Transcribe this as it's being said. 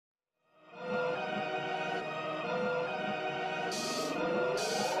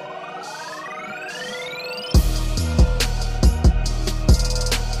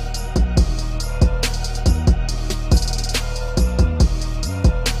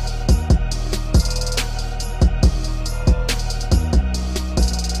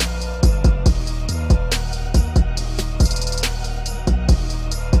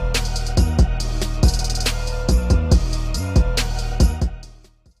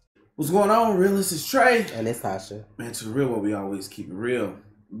What's going on, real? This is Trey. And it's Tasha. Man, to the real, where we always keep it real.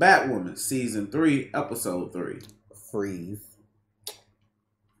 Batwoman, Season 3, Episode 3. Freeze.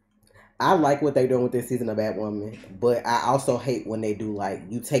 I like what they're doing with this season of Batwoman, but I also hate when they do, like,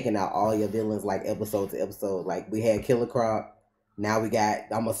 you taking out all your villains, like, episode to episode. Like, we had Killer Croc. Now we got,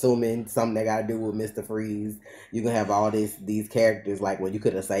 I'm assuming, something that got to do with Mr. Freeze. You're going to have all these characters, like, well, you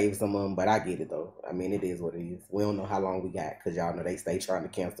could have saved some of them, but I get it, though. I mean, it is what it is. We don't know how long we got, because y'all know they stay trying to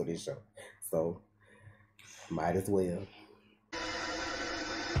cancel this show. So, might as well.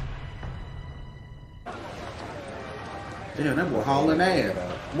 Damn, that boy hauling ass.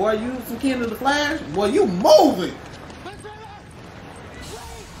 Boy, you some Ken of the Flash? Boy, you moving.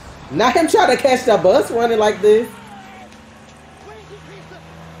 Not him trying to catch the bus running like this.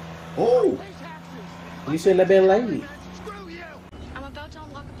 Oh. You shouldn't have been late. I'm about to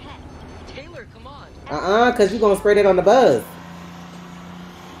unlock a pet. Taylor, come on. Because you're going to spread it on the bus.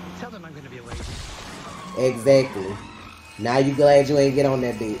 Tell them I'm going to be late. Exactly. Now you glad you ain't get on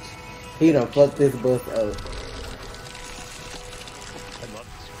that bitch. He done fucked this bus up. I love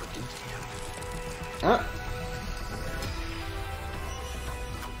this freaking town.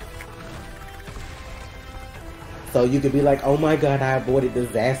 So you could be like, oh my god, I avoided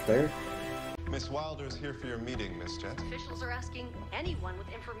disaster. Miss Wilder is here for your meeting, Miss Jet. Officials are asking anyone with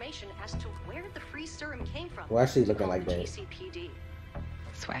information as to where the free serum came from. Why is she looking like that? GCPD.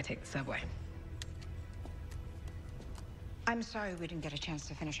 That's why I take the subway. I'm sorry we didn't get a chance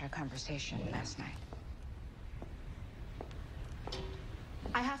to finish our conversation last night.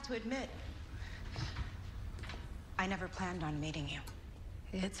 I have to admit, I never planned on meeting you.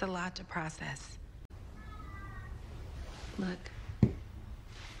 It's a lot to process. Look,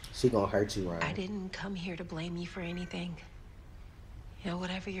 She gonna hurt you, Ryan. I didn't come here to blame you for anything. You know,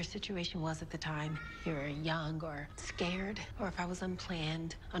 whatever your situation was at the time, you were young or scared, or if I was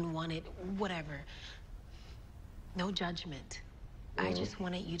unplanned, unwanted, whatever. No judgment. I just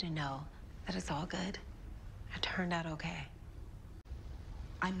wanted you to know that it's all good. I turned out okay.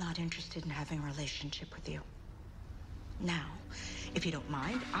 I'm not interested in having a relationship with you. Now, if you don't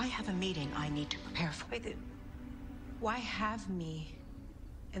mind, I have a meeting I need to prepare for. Wait, why have me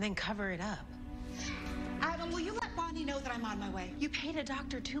and then cover it up? Adam, will you let Bonnie know that I'm on my way? You paid a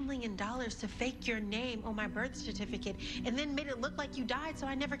doctor $2 million to fake your name on my birth certificate and then made it look like you died, so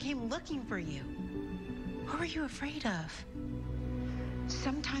I never came looking for you. What were you afraid of?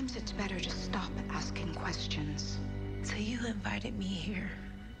 Sometimes it's better to stop asking questions. So you invited me here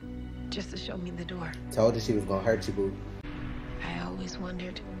just to show me the door. Told you she was gonna hurt you, boo. I always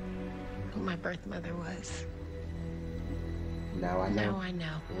wondered who my birth mother was. Now I know. Now I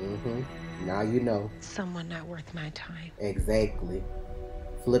know. Now you know. Someone not worth my time. Exactly.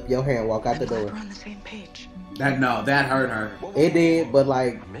 Flip your hair and walk out the door. We're on the same page. That hurt her. It did, but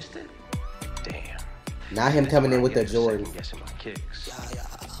like, I missed it? Damn. not him coming in with the Jordans. Guessing my kicks.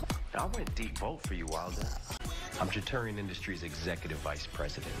 I went deep vote for you, Wilder. I'm Jeturian Industries Executive Vice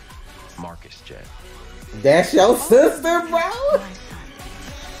President, Marcus Jet. That's your sister, bro?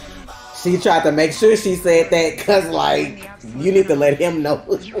 She tried to make sure she said that because, like, you need to let him know.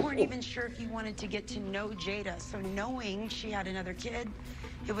 You weren't even sure if you wanted to get to know Jada, so knowing she had another kid,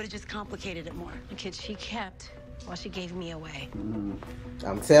 it would have just complicated it more. The kid she kept while she gave me away.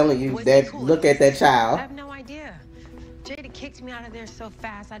 I'm telling you, that look at that I child. have no idea. Jada kicked me out of there so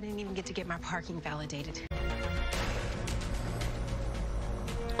fast, I didn't even get to get my parking validated.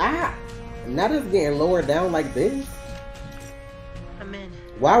 Now that's getting lowered down like this. I'm in.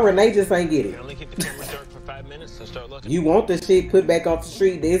 Why Renee just ain't get it? Only keep the camera dark for 5 minutes, so start looking. You want the shit put back off the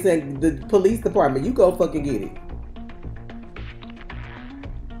street? This and the police department. You go fucking get it.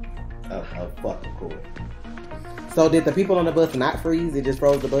 Oh, fucking cool. So did the people on the bus not freeze? It just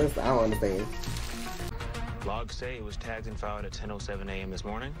froze the bus? I don't understand. Logs say it was tagged and filed at 10:07 a.m. this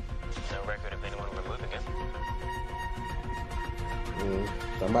morning. No record of anyone removing it.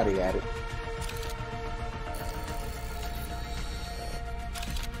 Somebody got it.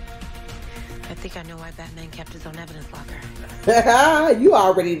 I think I know why Batman kept his own evidence locker. You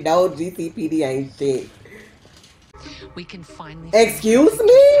already know GCPD ain't shit. We can finally... Excuse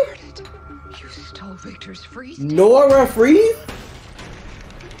me? You stole Victor's freeze. Nora Freeze?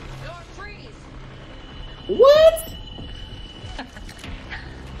 Nora Freeze! What?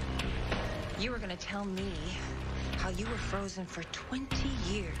 You were gonna tell me how you were frozen for 20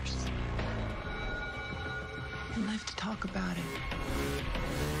 years. And live to talk about it.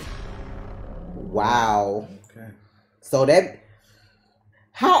 Wow. Okay. So that...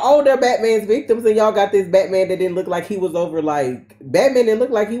 How old are Batman's victims and y'all got this Batman that didn't look like he was over like... Batman didn't look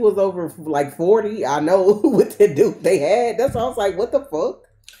like he was over like 40. I know with the dude they had. That's why I was like, what the fuck?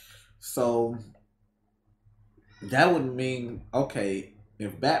 So that would mean, okay,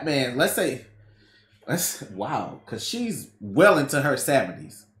 if Batman, wow, because she's well into her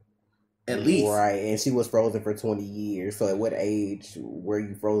 70s, at least. Right, and she was frozen for 20 years. So at what age were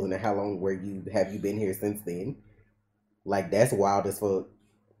you frozen, and how long have you been here since then? Like, that's wild as fuck.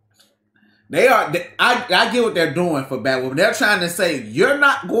 I get what they're doing for Batwoman. They're trying to say, you're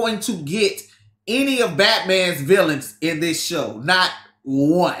not going to get any of Batman's villains in this show. Not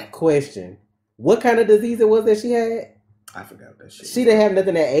one. Question. What kind of disease it was that she had? I forgot that shit. She didn't have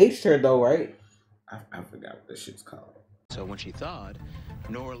nothing that aged her, though, right? I forgot what that shit's called. So when she thawed,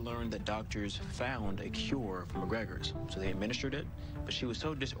 Nora learned that doctors found a cure for McGregor's. So they administered it, but she was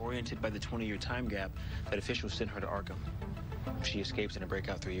so disoriented by the 20-year time gap that officials sent her to Arkham. She escaped in a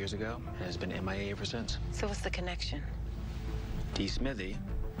breakout 3 years ago and has been MIA ever since. So what's the connection? Dee Smithy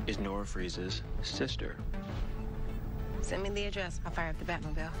is Nora Freeze's sister. Send me the address. I'll fire up the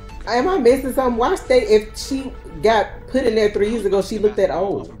Batmobile. Am I missing something? Why stay? If she got put in there 3 years ago, she looked that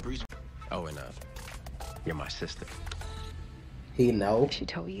old. Oh, and you're my sister. He know. She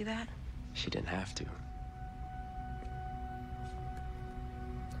told you that? She didn't have to.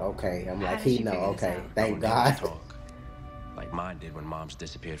 Okay, I'm How like, did he you know. figure this Okay, out? thank Our God. neighbors talk, like mine did when Mom's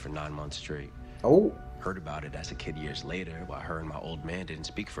disappeared for 9 months straight. Oh. Heard about it as a kid years later, while her and my old man didn't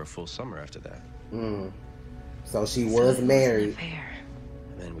speak for a full summer after that. So she was married.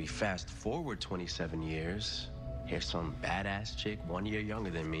 And then we fast forward 27 years. Here's some badass chick 1 year younger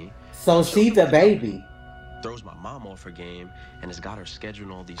than me. So she's a baby. Throws my mom off her game and has got her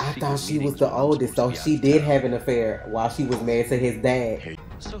scheduling all these I secret thought she was meetings the when I'm oldest, so supposed to be she out of did town. have an affair while she was married to his dad.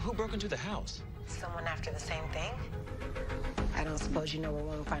 So who broke into the house? Someone after the same thing? I don't suppose you know where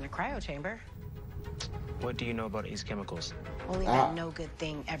one would find a cryo chamber. What do you know about Ace Chemicals? Only that no good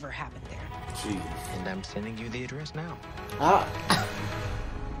thing ever happened there. Jeez. And I'm sending you the address now.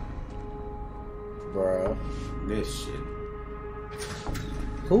 Bruh. This shit.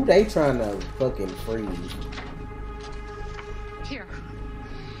 Who they trying to fucking freeze? Here.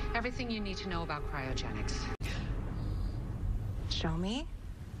 Everything you need to know about cryogenics. Show me,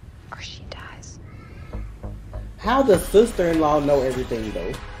 or she dies. How does sister-in-law know everything,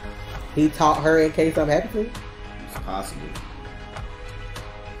 though? He taught her in case something happened to him? It's possible.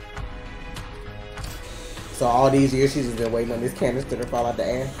 So all these years she's just been waiting on this canister to fall out the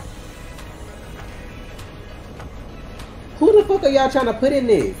air? Who the fuck are y'all trying to put in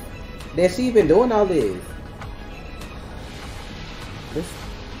this? That she been doing all this?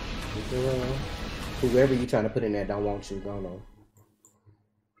 Whoever you trying to put in there don't want you, don't know.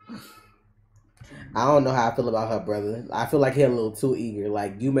 I don't know how I feel about her brother. I feel like he's a little too eager.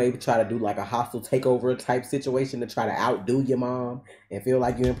 Like, you may try to do like a hostile takeover type situation to try to outdo your mom and feel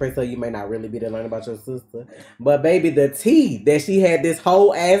like you impress her. You may not really be to learn about your sister. But baby, the tea that she had this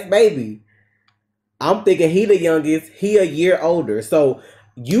whole ass baby. I'm thinking he the youngest. He a year older. So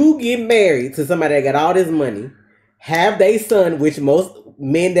you get married to somebody that got all this money, have their son, which most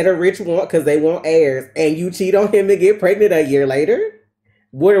men that are rich want because they want heirs, and you cheat on him and get pregnant a year later?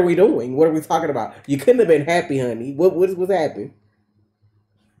 What are we doing? What are we talking about? You couldn't have been happy, honey. What's happening?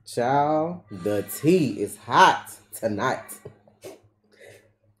 Child, the tea is hot tonight.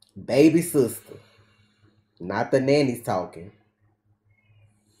 Baby sister. Not the nannies talking.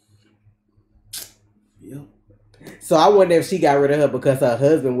 Yep. So I wonder if she got rid of her because her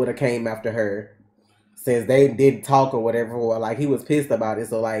husband would have came after her since they didn't talk or whatever. Or like he was pissed about it.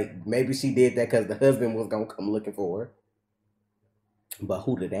 So like maybe she did that because the husband was going to come looking for her. But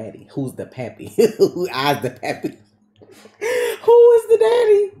who the daddy? Who's the pappy? Who eyes the pappy? Who is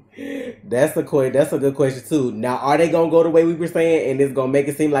the daddy? That's a good question too. Now, are they gonna go the way we were saying, and it's gonna make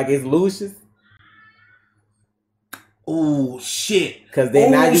it seem like it's Lucius? Oh shit! Because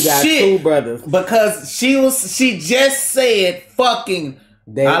then now you got two brothers. Because she just said fucking.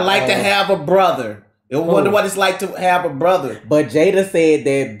 I like to have a brother. I wonder what it's like to have a brother. But Jada said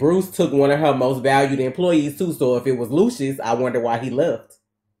that Bruce took one of her most valued employees too. So if it was Lucius, I wonder why he left.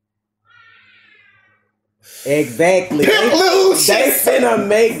 Exactly. They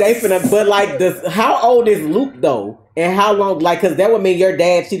finna, but like this. How old is Luke though? And how long? Like, cause that would mean your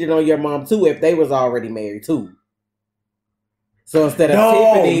dad cheated on your mom too if they was already married too. So instead of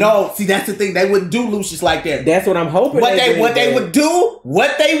Tiffany, see that's the thing. They wouldn't do Lucius like that. That's what I'm hoping. What they would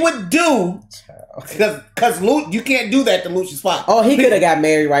do. Because Luke, you can't do that to Lucius Fox. Oh, he could have got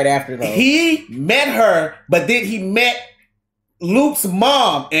married right after though. He met her, but then he met Luke's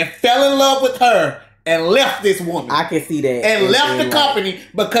mom and fell in love with her and left this woman. I can see that. And left the company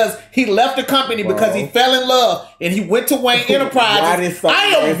because he left the company because he fell in love and he went to Wayne Enterprises. I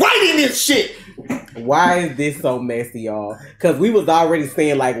am writing this shit. Why is this so messy, y'all? Because we was already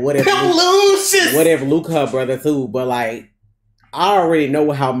saying, like, what if Luke her brother too, but like, I already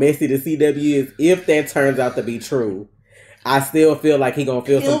know how messy the CW is. If that turns out to be true, I still feel like he gonna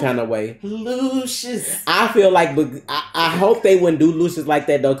feel some kind of way. Lucius. I feel like, I hope they wouldn't do Lucius like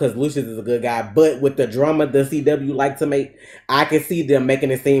that though, because Lucius is a good guy. But with the drama the CW like to make, I can see them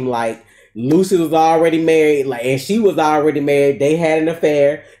making it seem like Lucius was already married, like, and she was already married. They had an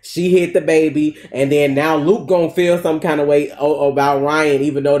affair. She hit the baby, and then now Luke gonna feel some kind of way about Ryan,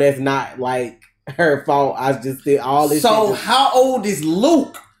 even though that's not like her fault. I just did all this. So how old is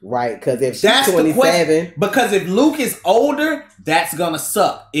Luke? Right, because if she's 27, because if Luke is older, that's gonna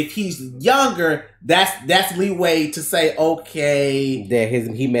suck. If he's younger, that's leeway to say okay that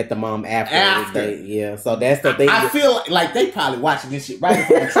he met the mom after. Yeah, so that's the thing. I feel like they probably watching this shit right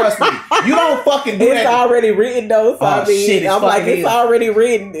before. Trust me, you don't fucking do it's that. already written though. So I mean, shit, I'm like, it's already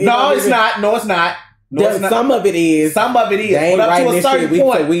written. No, it's not. No, it's not. No, some of it is. Some of it is. They ain't but up to writing a certain week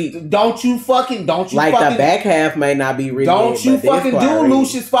point, to week. don't you fucking like the back half may not be written. Don't you fucking do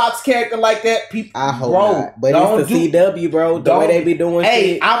Lucius Fox character like that, people. I hope not. But it's the CW, bro. The way they be doing shit.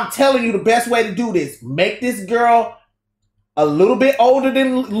 Hey, I'm telling you the best way to do this. Make this girl a little bit older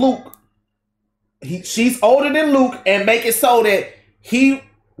than Luke. She's older than Luke, and make it so that he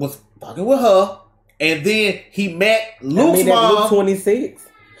was fucking with her, and then he met Luke's mom. Luke 26.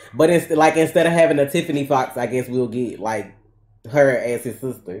 But it's like, instead of having a Tiffany Fox, I guess we'll get like her as his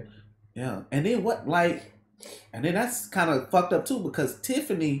sister. Yeah, and then and then that's kind of fucked up too, because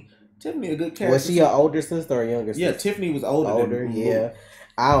Tiffany a good character. Was she an older sister or a younger sister? Yeah, Tiffany was older. Yeah.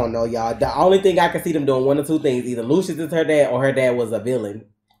 I don't know, y'all. The only thing I can see them doing, one or two things: either Lucius is her dad, or her dad was a villain.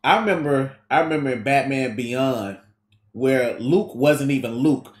 I remember in Batman Beyond where Luke wasn't even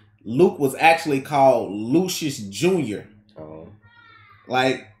Luke. Luke was actually called Lucius Jr. Oh.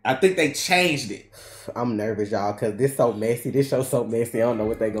 Like, I think they changed it. I'm nervous, y'all, because this so messy. This show's so messy. I don't know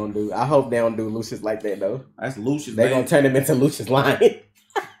what they gonna do. I hope they don't do Lucius like that, though. That's Lucius. They gonna turn him into Lucius Lyon.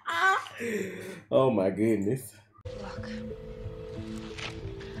 Oh, my goodness. Look,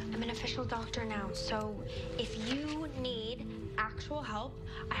 I'm an official doctor now, so if you need actual help,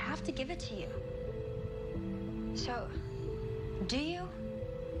 I have to give it to you. So, do you?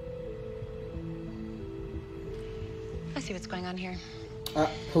 I see what's going on here.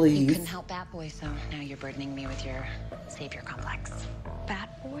 Please. You couldn't help Batboy, so now you're burdening me with your savior complex.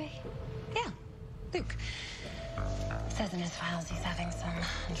 Batboy? Yeah, Luke. Says in his files he's having some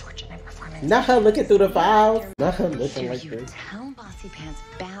unfortunate performance. Not her looking through the files. Not her looking like you this. Tell Bossy Pants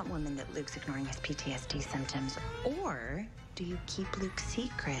Batwoman that Luke's ignoring his PTSD symptoms, or do you keep Luke's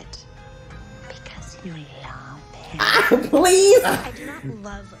secret because you love him? Please. I do not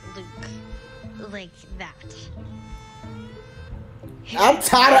love Luke like that. I'm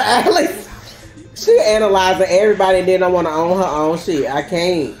tired of Alex. She analyzing everybody and then I want to own her own shit. I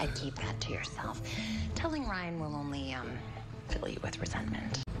can't. I'd keep that to yourself. Telling Ryan will only fill you with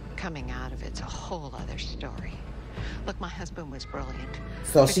resentment. Coming out of it's a whole other story. Look, my husband was brilliant.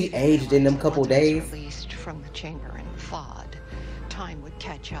 So she aged in them couple days? Released from the chamber and thawed. Time would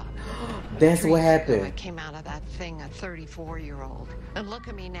catch up. That's what happened. I came out of that thing a 34-year-old. And look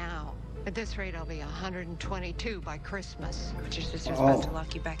at me now. At this rate, I'll be 122 by Christmas. But your sister's about to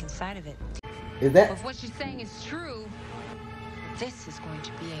lock you back inside of it. Is that? Well, if what she's saying is true, this is going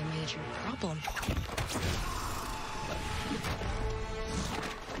to be a major problem.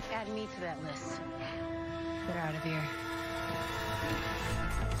 Add me to that list. Get her out of here.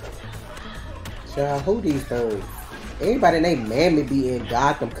 Child, who these things? Everybody named Mammy be in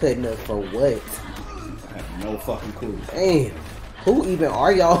Gotham cutting up for what? I have no fucking clue. Damn. Who even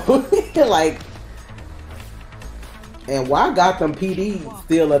are y'all? Like, and why Gotham PD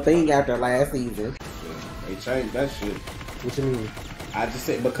still a thing after last season? They changed that shit. What you mean? I just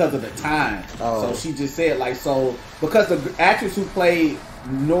said because of the time. Oh. So she just said like, so because the actress who played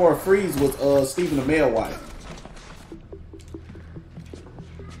Nora Freeze was Stephen Amell's wife.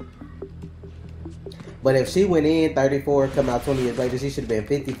 But if she went in 34, come out 20 years later, she should have been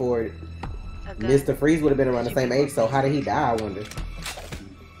 54. Mr. Freeze would have been around the same age, so how did he die, I wonder?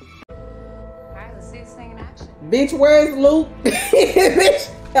 Alright, let's see this thing in action. Bitch, where's Luke? Bitch,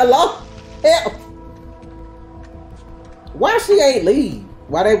 hello? Help. Why she ain't leave?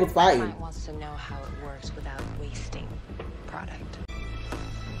 Why they was fighting? Client wants to know how it works without wasting product.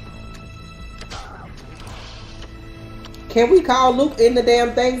 Can we call Luke in the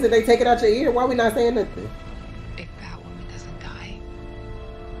damn things and they take it out your ear? Why we not saying nothing? If Batwoman doesn't die,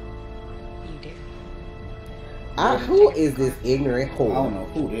 you do. Who is this ignorant whore? I don't know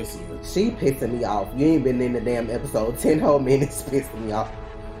who this is. She pissing me off. You ain't been in the damn episode. 10 whole minutes pissing me off.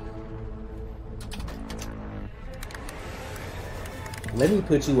 Let me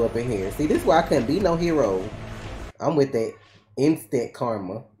put you up in here. See, this is why I couldn't be no hero. I'm with that instant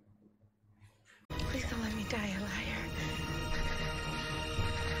karma. Please don't let me die a liar.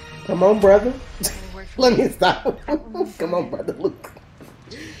 Come on, brother. Let me stop. Come on, brother. Look.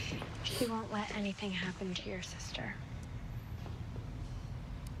 She won't let anything happen to your sister.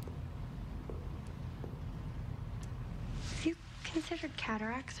 Have you considered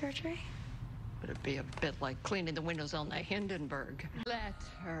cataract surgery? It'd be a bit like cleaning the windows on the Hindenburg. Let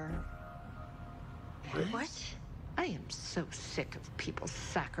her. What? I am so sick of people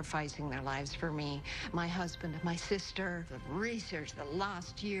sacrificing their lives for me. My husband, my sister, the research, the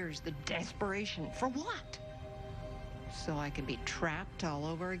lost years, the desperation. For what? So I can be trapped all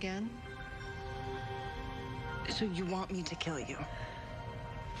over again? So you want me to kill you?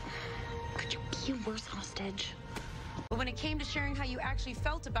 Could you be a worse hostage? But when it came to sharing how you actually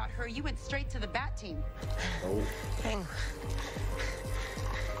felt about her, you went straight to the Bat team. Oh. Hang.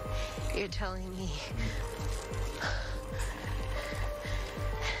 You're telling me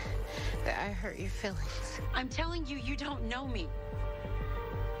that I hurt your feelings. I'm telling you, you don't know me.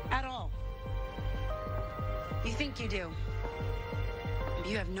 At all. You think you do.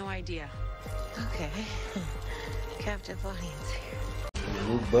 You have no idea. Okay. Captive audience here.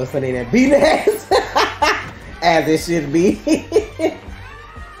 Luke busting in and beating ass. As it should be.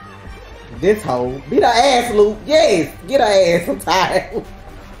 This hoe. Beat her ass, Luke. Yes. Get her ass. I'm tired.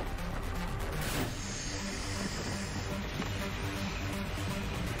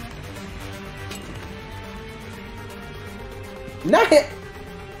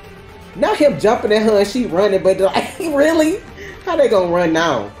 Not him jumping at her and she running, but like, really? How they gonna run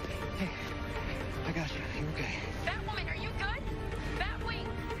now? Hey, I got you. You okay? Batwoman, are you good? Batwing!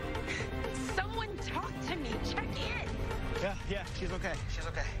 Someone talk to me. Check in. Yeah, she's okay. She's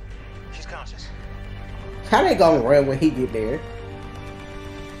okay. She's conscious. How they gonna run when he get there?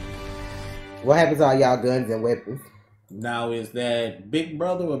 What happens to all y'all guns and weapons? Now, is that big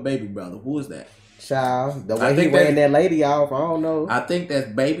brother or baby brother? Who is that? Child, the way he ran that lady off, I don't know. I think that's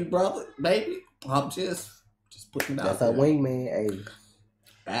baby brother, baby. I'm just putting it out there. That's a wingman, hey.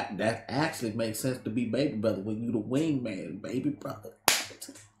 That actually makes sense to be baby brother when you the wingman, baby brother.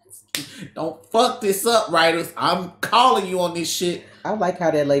 Don't fuck this up, writers. I'm calling you on this shit. I like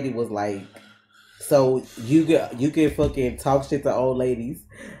how that lady was like, so you can fucking talk shit to old ladies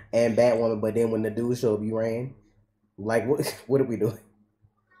and Batwoman, but then when the dude show up, you ran. Like, what are we doing?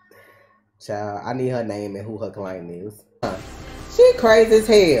 Child, I need her name and who her client is. She crazy as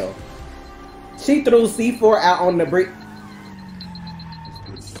hell. She threw C4 out on the brick.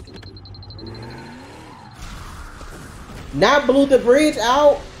 Not blew the bridge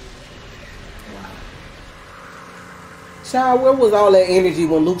out. Child, where was all that energy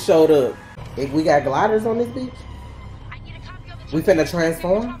when Luke showed up? We got gliders on this beach? We finna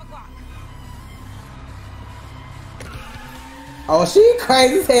transform? Oh, she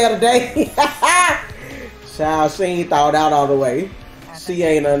crazy as hell today. Child, she ain't thought out all the way. She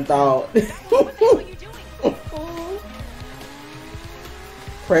ain't unthought.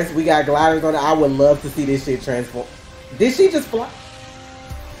 Press, we got gliders on it. I would love to see this shit transform. Did she just fly?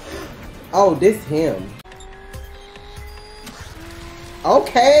 Oh, this him.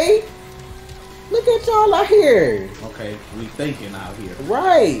 Okay. Look at y'all out here. Okay, we thinking out here.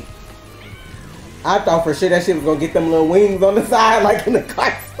 Right. I thought for sure that shit was gonna get them little wings on the side like in the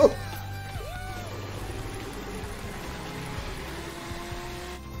cartoon.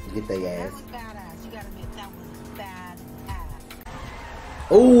 Get their ass. That was badass. You gotta admit, that was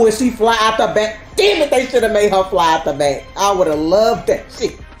badass. Ooh, and she fly out the back. Damn it, they should have made her fly out the back. I would have loved that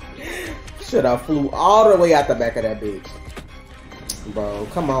shit. Should have flew all the way out the back of that bitch. Bro,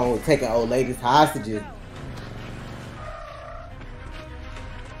 come on, taking old ladies hostages.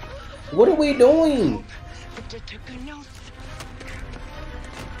 What are we doing?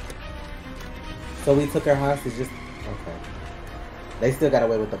 So we took her hostage. Just okay. They still got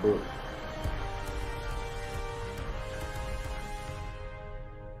away with the book.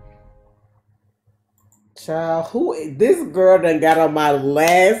 Child, who? This girl done got on my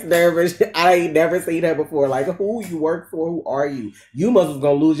last nervous. I ain't never seen her before. Like, who you work for? Who are you? You must was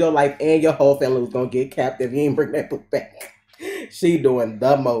gonna lose your life and your whole family was gonna get captive. You ain't bring that book back. She doing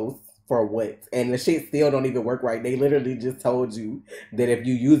the most. For what? And the shit still don't even work right. They literally just told you that if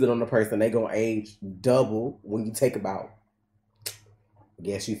you use it on the person, they gonna age double when you take them out.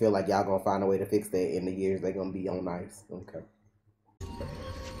 Guess you feel like y'all gonna find a way to fix that in the years they gonna be on ice. Okay.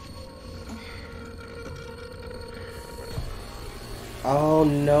 Oh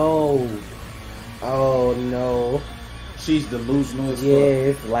no. Oh no. She's delusional as fuck.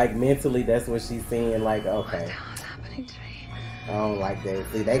 Yes, like mentally that's what she's saying. Like, okay. What the hell is happening to me? I don't like that.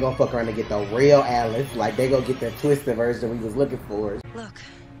 See, they gonna fuck around and get the real Alice. Like, they gonna get the twisted version we was looking for. Look,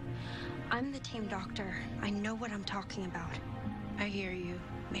 I'm the team doctor. I know what I'm talking about. I hear you,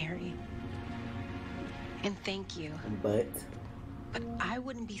 Mary. And thank you. But I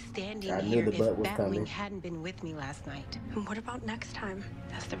wouldn't be standing I knew here the if butt was Batwing coming. hadn't been with me last night. And what about next time?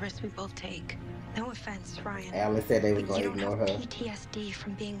 That's the risk we both take. No offense, Ryan. Alice said they was but gonna you don't ignore have her. PTSD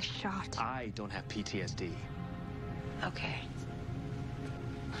from being shot. I don't have PTSD. Okay.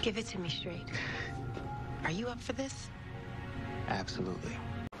 Give it to me straight. Are you up for this? Absolutely.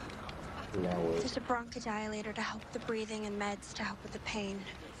 There's a bronchodilator to help with the breathing and meds to help with the pain.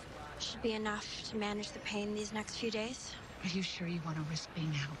 Should be enough to manage the pain these next few days. Are you sure you want to risk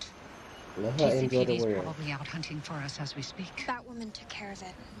being out? Let her enjoy the TCPD's world. probably out hunting for us as we speak. Batwoman took care of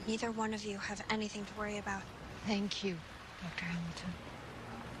it. Neither one of you have anything to worry about. Thank you, Dr. Hamilton.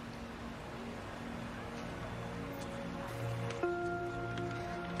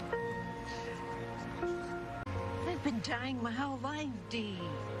 I've been dying my whole life, Dee.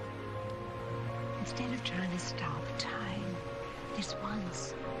 Instead of trying to stop time, this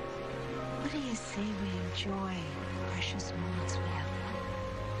once, what do you say we enjoy the precious moments we have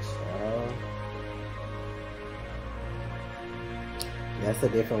left? That's a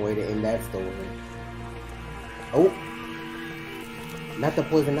different way to end that story. Oh, not the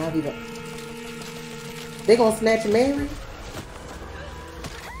poison ivy. They gonna snatch Mary?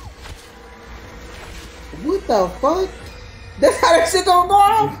 What the fuck? That's how that shit gonna go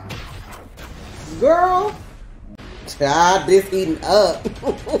off? Girl. Child, this eating up.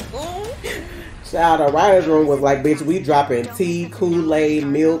 Child, the writer's room was like, bitch, we dropping tea, Kool-Aid,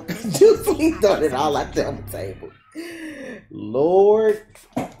 milk, juice. We done it all at the table. Lord.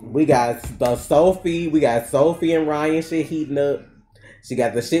 We got the Sophie. We got Sophie and Ryan shit heating up. She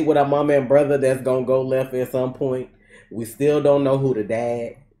got the shit with her mama and brother that's gonna go left at some point. We still don't know who the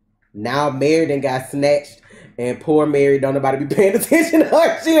dad. Now Mary done got snatched. And poor Mary don't nobody be paying attention to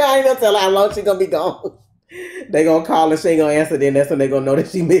her. She ain't gonna tell her how long she gonna be gone. They gonna call her, she ain't gonna answer, then that's when they gonna know that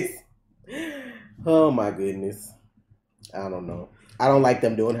she missed. Oh my goodness. I don't know. I don't like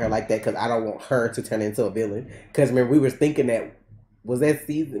them doing her like that because I don't want her to turn into a villain. Because remember, we were thinking that, was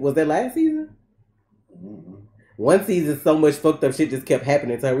that last season? Mm-hmm. One season, so much fucked up shit just kept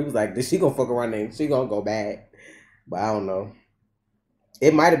happening to her. We was like, she gonna fuck around and she gonna go bad. But I don't know.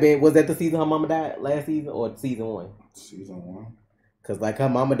 It might have been, was that the season her mama died last season or season 1? Season 1. Because like her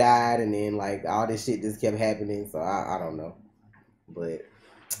mama died and then like all this shit just kept happening. So I don't know. But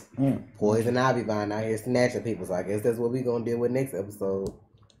Poison Ivy Vine out here snatching people. So I guess that's what we gonna deal with next episode.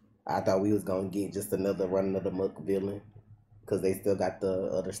 I thought we was gonna get just another run of the muck villain. Because they still got the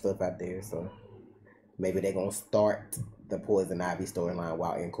other stuff out there. So maybe they gonna start the Poison Ivy storyline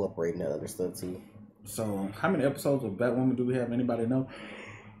while incorporating the other stuff too. So, how many episodes of Batwoman do we have? Anybody know?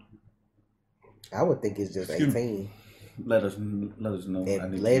 I would think it's just 18. Let us know.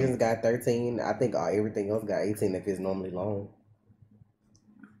 If Legends got 13, I think everything else got 18 if it's normally long.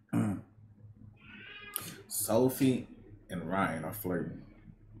 Sophie and Ryan are flirting.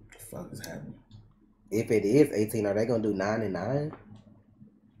 What the fuck is happening? If it is 18, are they gonna do 9 and 9?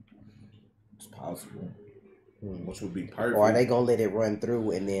 It's possible. Which would be perfect. Or are they gonna let it run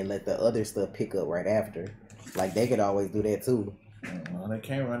through and then let the other stuff pick up right after? Like they could always do that too. Well, they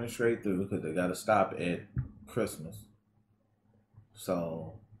can't run it straight through because they gotta stop at Christmas.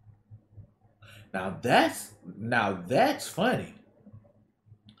 So now that's funny.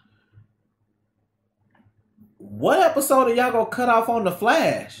 What episode are y'all gonna cut off on the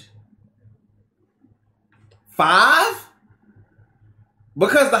Flash? 5?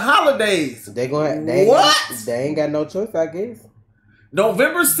 Because the holidays. They ain't got no choice, I guess.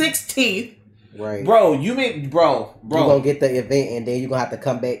 November 16th. Right. Bro, you mean bro. You gonna get the event and then you gonna have to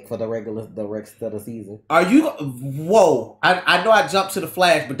come back for the rest of the season. Are you whoa. I know I jumped to the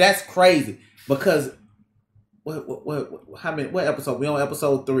Flash, but that's crazy. Because what episode? We on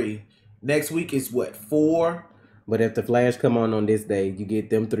episode 3. Next week is what, 4? But if the Flash come on this day, you get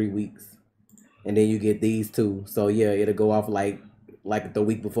them 3 weeks. And then you get these 2. So yeah, it'll go off like the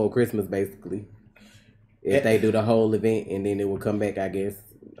week before Christmas, basically. If they do the whole event, and then it will come back, I guess.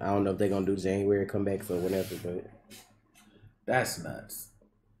 I don't know if they're going to do January comebacks or whatever, but... That's nuts.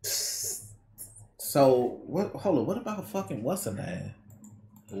 So, hold on, what about fucking what's her name?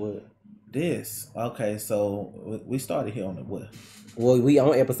 What? This. Okay, so we started here on the what? Well, we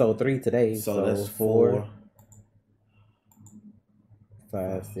on episode 3 today. So that's 4.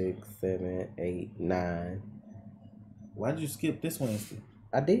 5, 6, 7, 8, 9. Why'd you skip this Wednesday?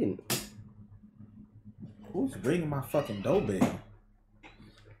 I didn't. Who's ringing my fucking doorbell?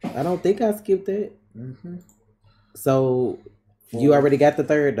 I don't think I skipped that. Mm-hmm. So You already got the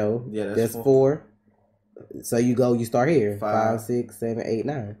third though. Yeah, that's four. So you start here. 5, 6, 7, 8,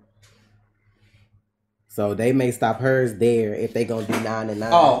 9. So they may stop hers there if they gonna do 9 and 9.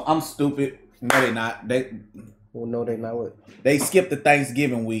 Oh, I'm stupid. No, they not. Well, no, they not what? They skipped the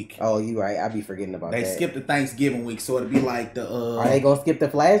Thanksgiving week. Oh, you right. I be forgetting about that. They skipped the Thanksgiving week, so it'd be like the. Are they gonna skip the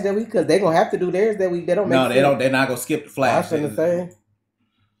Flash that week? Because they gonna have to do theirs that week. They don't. No, they don't. They're not gonna skip the Flash. I shouldn't say.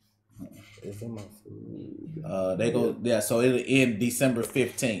 They go. Yeah, so it'll end December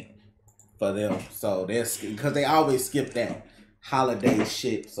 15th for them. So that's because they always skip that holiday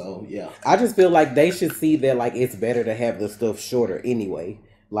shit. So yeah, I just feel like they should see that like it's better to have the stuff shorter anyway.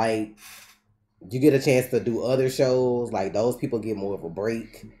 Like you get a chance to do other shows. Like those people get more of a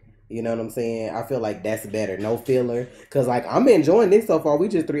break. You know what I'm saying? I feel like that's better. No filler. Cause like I'm enjoying this so far. We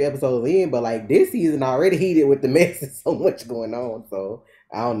just 3 episodes in, but like this season already heated with the mess and so much going on. So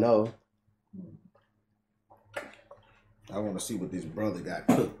I don't know. I want to see what this brother got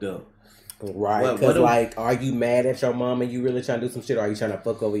cooked up. Right, because like, are you mad at your mom and you really trying to do some shit, or are you trying to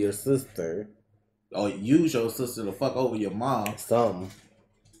fuck over your sister? Or use your sister to fuck over your mom? Some.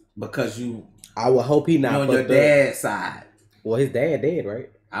 Because you... I would hope he not on your dad's side. Well, his dad dead,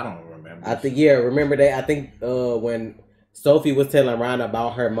 right? I don't remember. I think, yeah, remember that? I think when Sophie was telling Ryan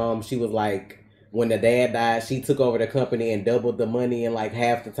about her mom, she was like, when the dad died, she took over the company and doubled the money in like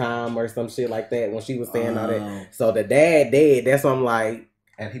half the time or some shit like that when she was saying all that. So the dad dead. That's what I'm like.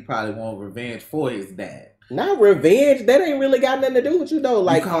 And he probably want revenge for his dad. Not revenge. That ain't really got nothing to do with you though.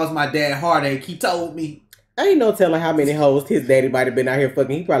 Like, you caused my dad heartache. He told me. Ain't no telling how many hoes his daddy might have been out here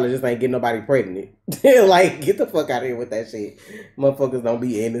fucking. He probably just ain't getting nobody pregnant. Like, get the fuck out of here with that shit. Motherfuckers don't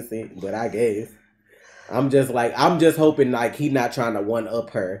be innocent, but I guess. I'm just hoping like he not trying to one up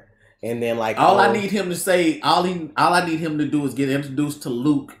her. And then like all I need him to say, all I need him to do is get introduced to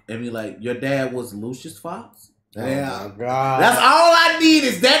Luke and be like, your dad was Lucius Fox? Oh my God. That's all I need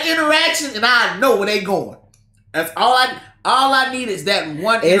is that interaction and I know where they going. That's all I need is that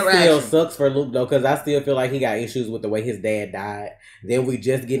one interaction. It still sucks for Luke though, because I still feel like he got issues with the way his dad died. Then we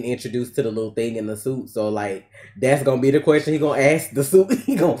just getting introduced to the little thing in the suit. So like that's gonna be the question he gonna ask the suit.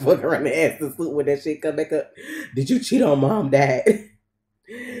 He gonna fuck around and ask the suit when that shit come back up. Did you cheat on mom, dad?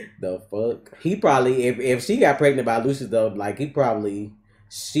 The fuck? He probably if she got pregnant by Lucius though, like he probably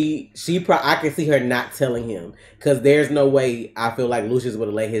I can see her not telling him, because there's no way I feel like Lucius would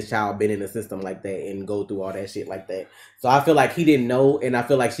have let his child been in the system like that and go through all that shit like that. So I feel like he didn't know, and I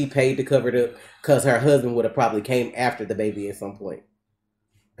feel like she paid to cover it up because her husband would have probably came after the baby at some point.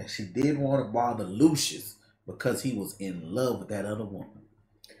 And she did want to bother Lucius because he was in love with that other woman.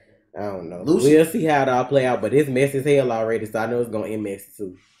 I don't know. We'll see how it all play out, but it's messy as hell already, so I know it's gonna end messy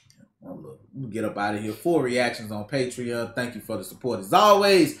too. Well, look, we'll get up out of here. 4 reactions on Patreon. Thank you for the support as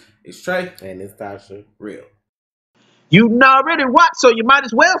always. It's Trey. And it's Tasha. Real. You already watched, so you might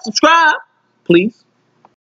as well subscribe. Please.